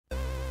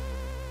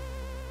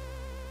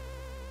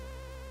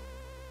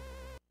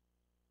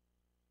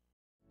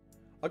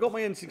I got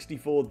my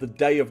N64 the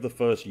day of the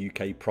first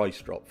UK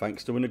price drop,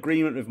 thanks to an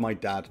agreement with my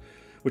dad,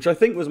 which I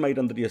think was made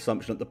under the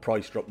assumption that the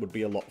price drop would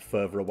be a lot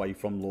further away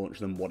from launch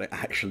than what it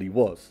actually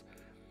was.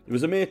 It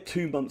was a mere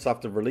 2 months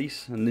after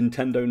release, and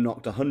Nintendo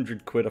knocked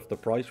 £100 off the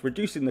price,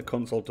 reducing the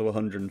console to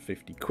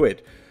 £150.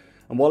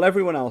 And while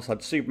everyone else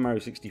had Super Mario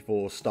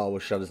 64, Star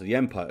Wars Shadows of the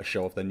Empire to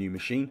show off their new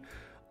machine,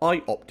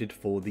 I opted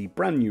for the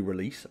brand new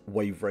release,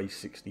 Wave Race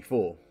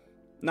 64.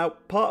 Now,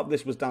 part of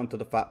this was down to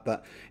the fact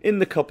that in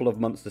the couple of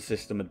months the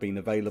system had been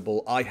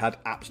available, I had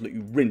absolutely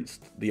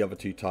rinsed the other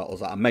two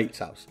titles at a mate's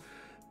house.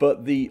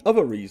 But the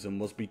other reason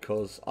was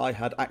because I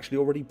had actually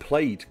already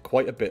played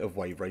quite a bit of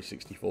Wave Race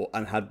 64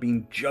 and had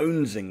been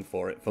jonesing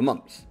for it for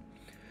months.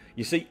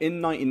 You see,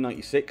 in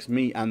 1996,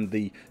 me and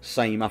the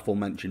same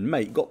aforementioned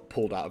mate got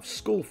pulled out of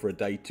school for a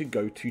day to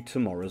go to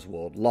Tomorrow's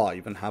World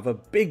Live and have a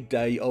big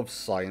day of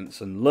science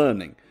and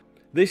learning.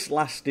 This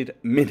lasted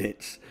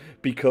minutes,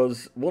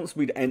 because once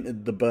we'd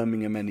entered the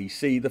Birmingham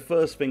NEC, the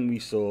first thing we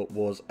saw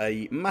was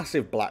a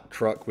massive black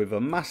truck with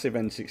a massive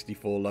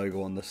N64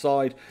 logo on the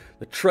side.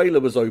 The trailer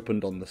was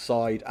opened on the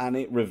side and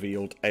it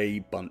revealed a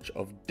bunch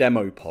of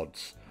demo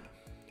pods.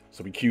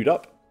 So we queued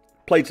up,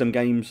 played some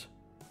games,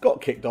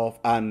 got kicked off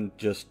and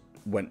just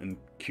went and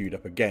queued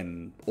up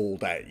again all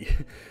day.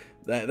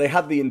 They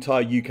had the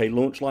entire UK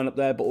launch lineup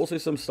there, but also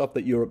some stuff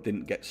that Europe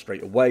didn't get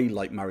straight away,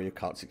 like Mario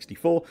Kart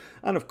 64,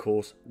 and of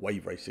course,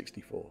 Wave Race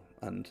 64.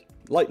 And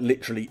like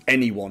literally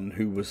anyone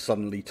who was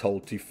suddenly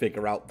told to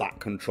figure out that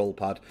control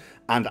pad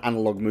and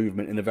analog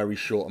movement in a very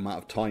short amount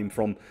of time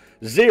from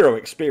zero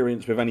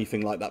experience with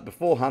anything like that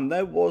beforehand,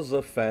 there was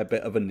a fair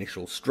bit of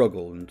initial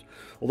struggle. And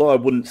although I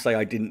wouldn't say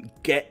I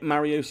didn't get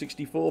Mario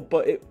 64,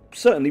 but it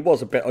certainly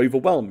was a bit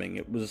overwhelming.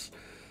 It was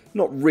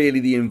not really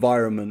the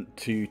environment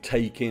to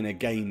take in a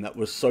game that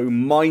was so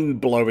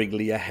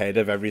mind-blowingly ahead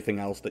of everything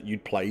else that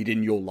you'd played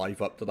in your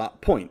life up to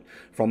that point,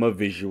 from a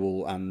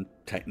visual and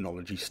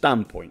technology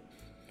standpoint.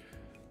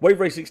 Wave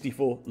Race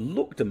 64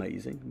 looked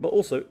amazing, but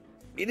also,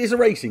 it is a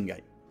racing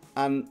game,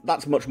 and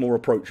that's much more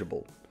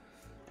approachable.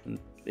 And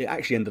it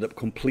actually ended up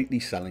completely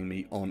selling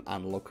me on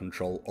analog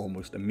control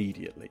almost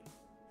immediately.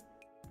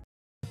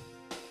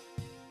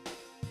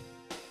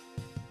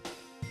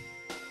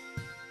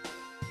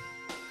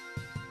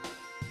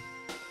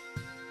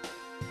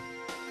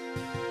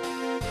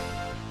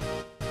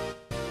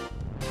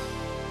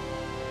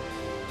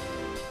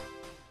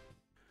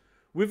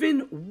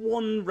 Within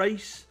one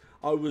race,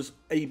 I was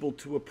able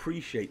to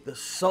appreciate the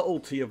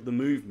subtlety of the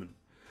movement,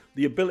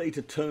 the ability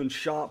to turn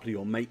sharply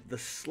or make the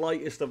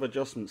slightest of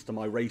adjustments to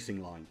my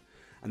racing line.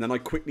 And then I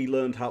quickly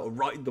learned how to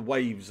ride the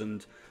waves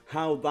and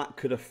how that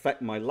could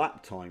affect my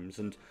lap times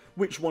and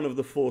which one of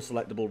the 4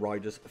 selectable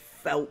riders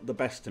felt the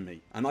best to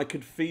me. And I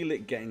could feel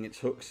it getting its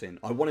hooks in.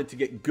 I wanted to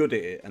get good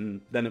at it,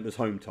 and then it was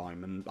home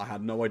time and I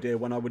had no idea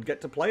when I would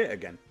get to play it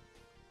again.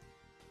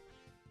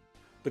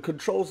 The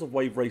controls of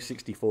Wave Race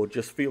 64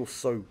 just feel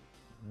so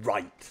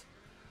right.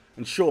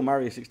 And sure,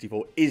 Mario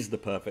 64 is the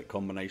perfect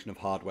combination of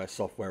hardware,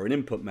 software and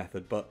input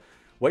method, but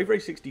Wave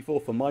Race 64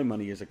 for my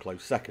money is a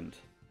close second.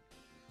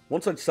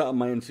 Once I'd set up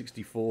my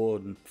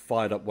N64 and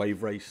fired up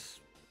Wave Race,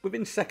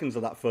 within seconds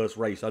of that first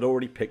race I'd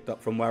already picked up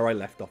from where I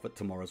left off at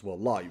Tomorrow's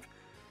World Live.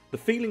 The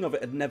feeling of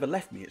it had never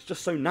left me, it's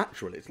just so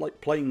natural. It's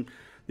like playing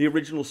the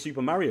original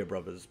Super Mario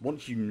Bros.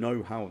 Once you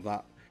know how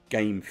that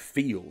game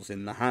feels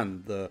in the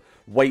hand, the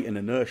weight and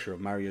inertia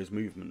of Mario's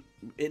movement,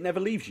 it never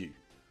leaves you.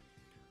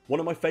 One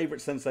of my favourite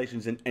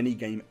sensations in any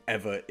game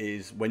ever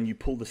is when you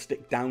pull the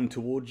stick down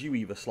towards you,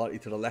 either slightly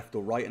to the left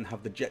or right, and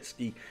have the jet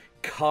ski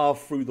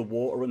carve through the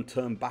water and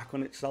turn back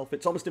on itself.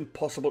 It's almost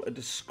impossible to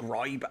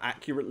describe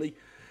accurately,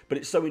 but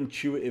it's so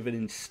intuitive and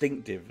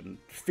instinctive and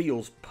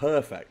feels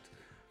perfect.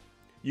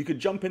 You could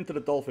jump into the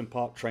Dolphin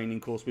Park training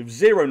course with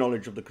zero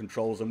knowledge of the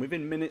controls, and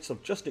within minutes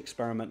of just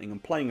experimenting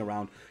and playing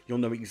around, you'll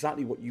know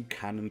exactly what you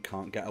can and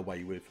can't get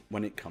away with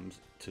when it comes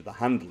to the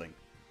handling.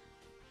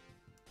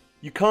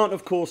 You can't,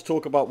 of course,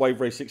 talk about Wave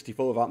Race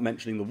 64 without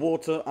mentioning the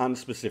water, and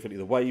specifically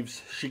the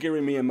waves.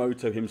 Shigeru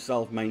Miyamoto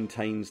himself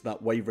maintains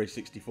that Wave Race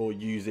 64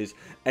 uses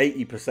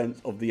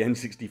 80% of the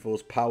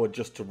N64's power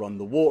just to run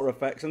the water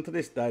effects, and to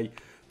this day,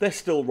 they're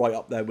still right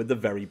up there with the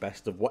very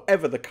best of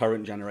whatever the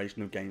current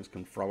generation of games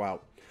can throw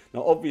out.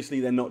 Now obviously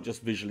they're not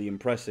just visually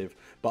impressive,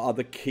 but are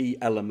the key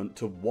element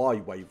to why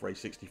Wave Race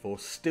 64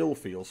 still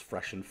feels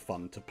fresh and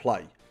fun to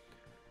play.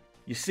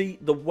 You see,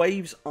 the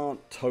waves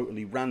aren't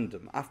totally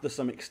random. After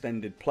some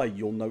extended play,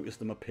 you'll notice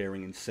them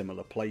appearing in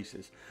similar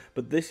places.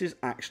 But this is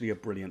actually a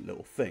brilliant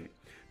little thing,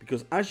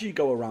 because as you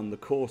go around the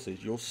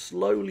courses, you'll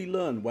slowly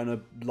learn when a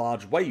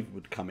large wave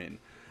would come in,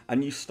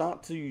 and you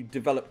start to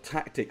develop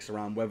tactics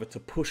around whether to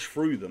push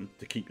through them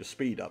to keep your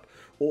speed up,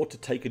 or to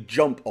take a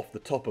jump off the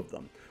top of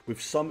them,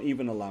 with some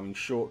even allowing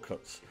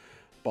shortcuts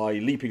by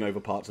leaping over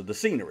parts of the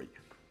scenery.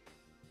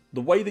 The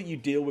way that you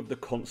deal with the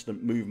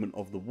constant movement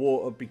of the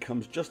water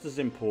becomes just as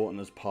important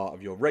as part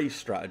of your race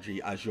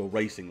strategy as your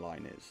racing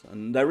line is.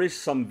 And there is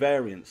some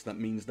variance that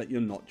means that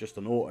you're not just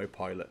an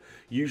autopilot.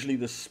 Usually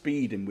the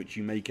speed in which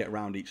you make it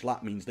around each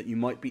lap means that you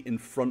might be in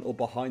front or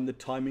behind the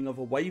timing of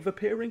a wave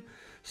appearing.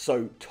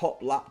 So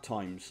top lap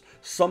times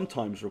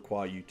sometimes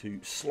require you to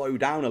slow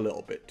down a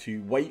little bit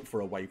to wait for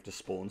a wave to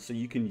spawn so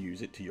you can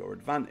use it to your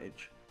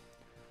advantage.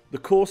 The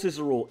courses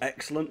are all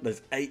excellent.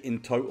 There's 8 in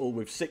total,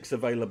 with 6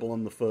 available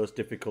on the first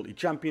difficulty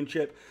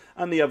championship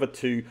and the other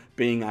 2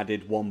 being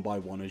added one by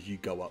one as you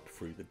go up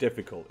through the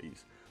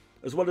difficulties.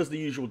 As well as the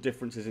usual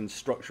differences in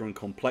structure and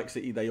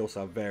complexity, they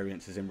also have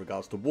variances in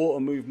regards to water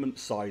movement,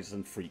 size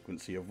and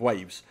frequency of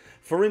waves.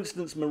 For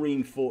instance,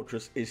 Marine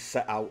Fortress is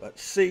set out at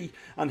sea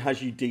and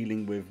has you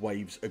dealing with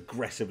waves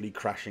aggressively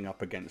crashing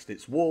up against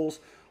its walls,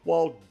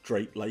 while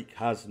Drake Lake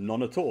has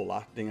none at all,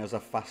 acting as a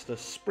faster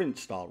sprint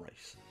style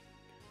race.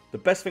 The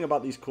best thing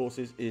about these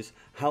courses is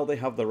how they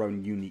have their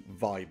own unique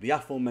vibe. The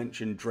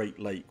aforementioned Drake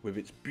Lake with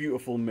its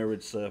beautiful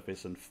mirrored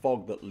surface and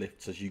fog that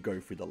lifts as you go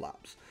through the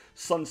laps.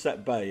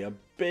 Sunset Bay, a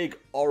big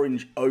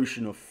orange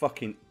ocean of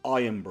fucking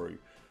iron brew.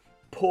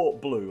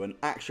 Port Blue, an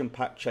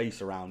action-packed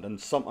chase around and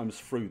sometimes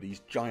through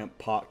these giant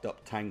parked up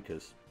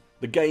tankers.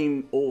 The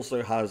game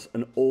also has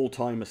an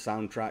all-timer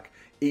soundtrack.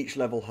 Each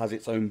level has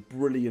its own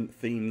brilliant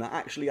theme that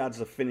actually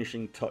adds a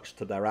finishing touch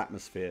to their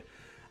atmosphere.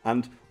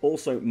 And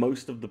also,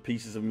 most of the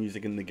pieces of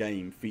music in the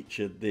game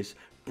featured this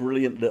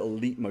brilliant little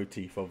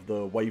leitmotif of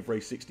the Wave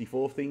Race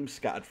 64 theme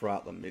scattered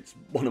throughout them. It's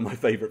one of my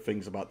favourite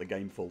things about the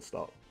game, full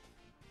stop.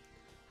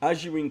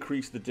 As you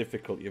increase the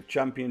difficulty of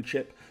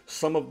Championship,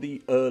 some of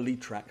the early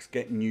tracks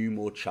get new,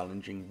 more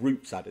challenging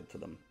routes added to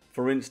them.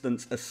 For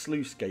instance, a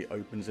sluice gate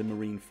opens in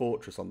Marine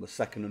Fortress on the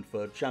 2nd and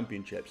 3rd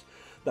Championships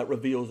that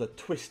reveals a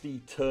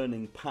twisty,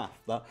 turning path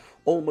that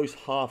almost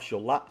halves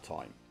your lap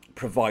time,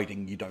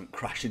 providing you don't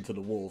crash into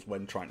the walls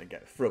when trying to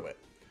get through it.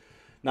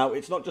 Now,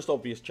 it's not just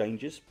obvious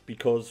changes,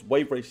 because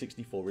Wave Race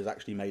 64 is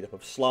actually made up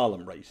of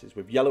slalom races,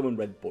 with yellow and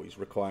red buoys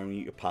requiring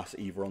you to pass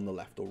either on the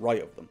left or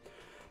right of them.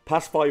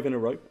 Pass 5 in a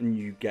row and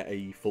you get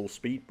a full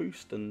speed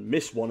boost, and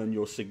miss 1 and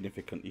you're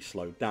significantly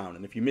slowed down,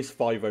 and if you miss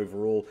 5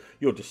 overall,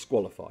 you're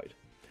disqualified.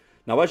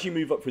 Now, as you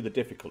move up through the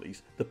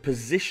difficulties, the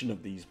position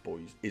of these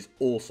buoys is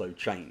also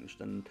changed,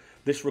 and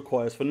this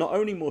requires for not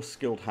only more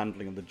skilled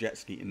handling of the jet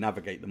ski to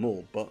navigate them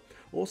all, but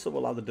also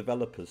allow the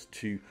developers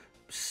to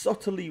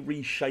subtly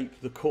reshape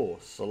the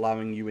course,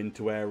 allowing you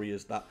into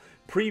areas that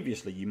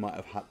previously you might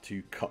have had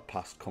to cut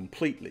past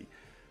completely.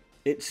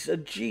 It's a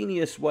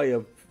genius way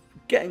of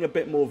getting a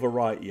bit more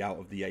variety out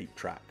of the 8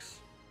 tracks.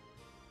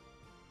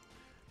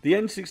 The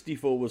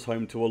N64 was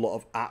home to a lot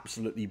of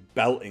absolutely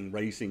belting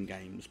racing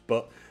games,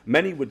 but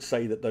many would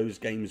say that those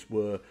games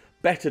were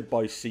bettered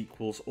by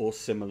sequels or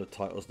similar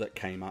titles that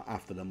came out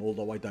after them,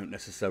 although I don't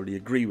necessarily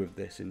agree with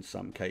this in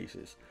some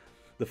cases.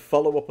 The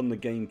follow-up on the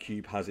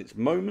GameCube has its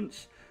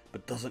moments,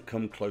 but doesn't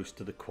come close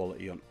to the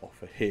quality on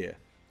offer here.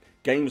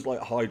 Games like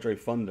Hydro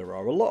Thunder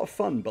are a lot of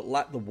fun, but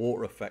lack the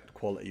water effect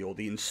quality or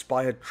the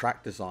inspired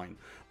track design.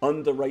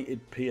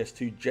 Underrated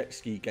PS2 jet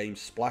ski game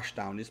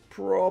Splashdown is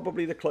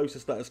probably the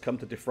closest that has come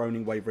to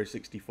dethroning Wave Race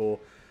 64,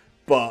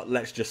 but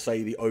let's just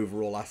say the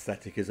overall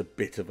aesthetic is a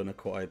bit of an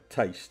acquired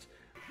taste.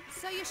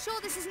 So you're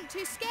sure this isn't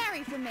too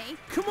scary for me?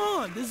 Come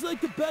on, this is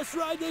like the best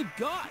ride they've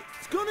got.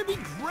 It's gonna be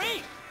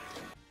great!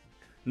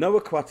 No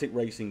aquatic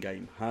racing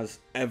game has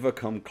ever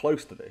come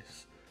close to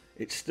this.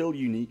 It's still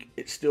unique,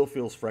 it still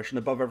feels fresh, and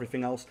above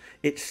everything else,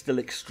 it's still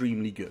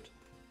extremely good.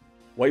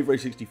 Wave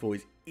Race 64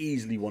 is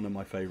easily one of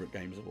my favourite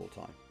games of all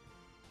time.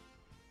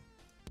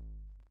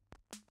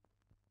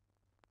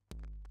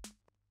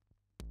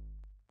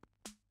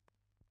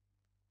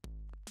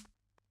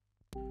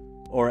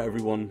 Alright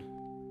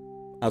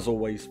everyone, as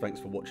always,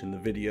 thanks for watching the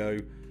video.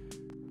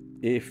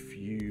 If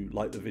you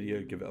like the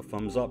video, give it a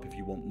thumbs up. If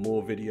you want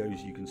more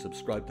videos, you can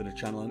subscribe to the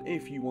channel, and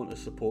if you want to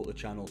support the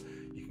channel,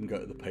 you can go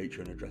to the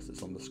Patreon address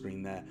that's on the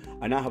screen there.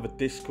 I now have a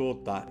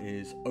Discord that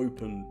is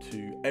open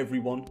to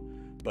everyone,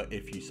 but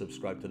if you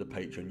subscribe to the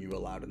Patreon, you're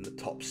allowed in the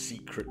top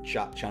secret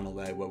chat channel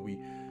there, where we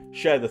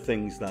share the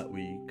things that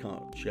we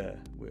can't share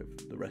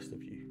with the rest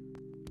of you,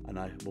 and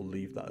I will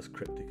leave that as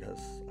cryptic as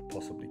I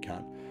possibly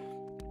can.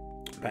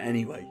 But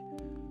anyway,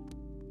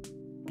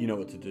 you know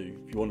what to do.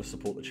 If you want to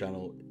support the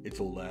channel, it's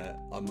all there.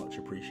 I much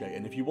appreciate it.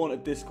 And if you want a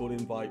Discord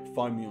invite,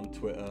 find me on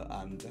Twitter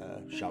and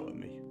shout at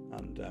me,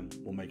 and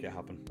we'll make it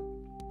happen.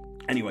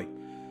 Anyway,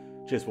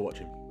 cheers for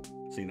watching.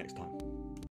 See you next time.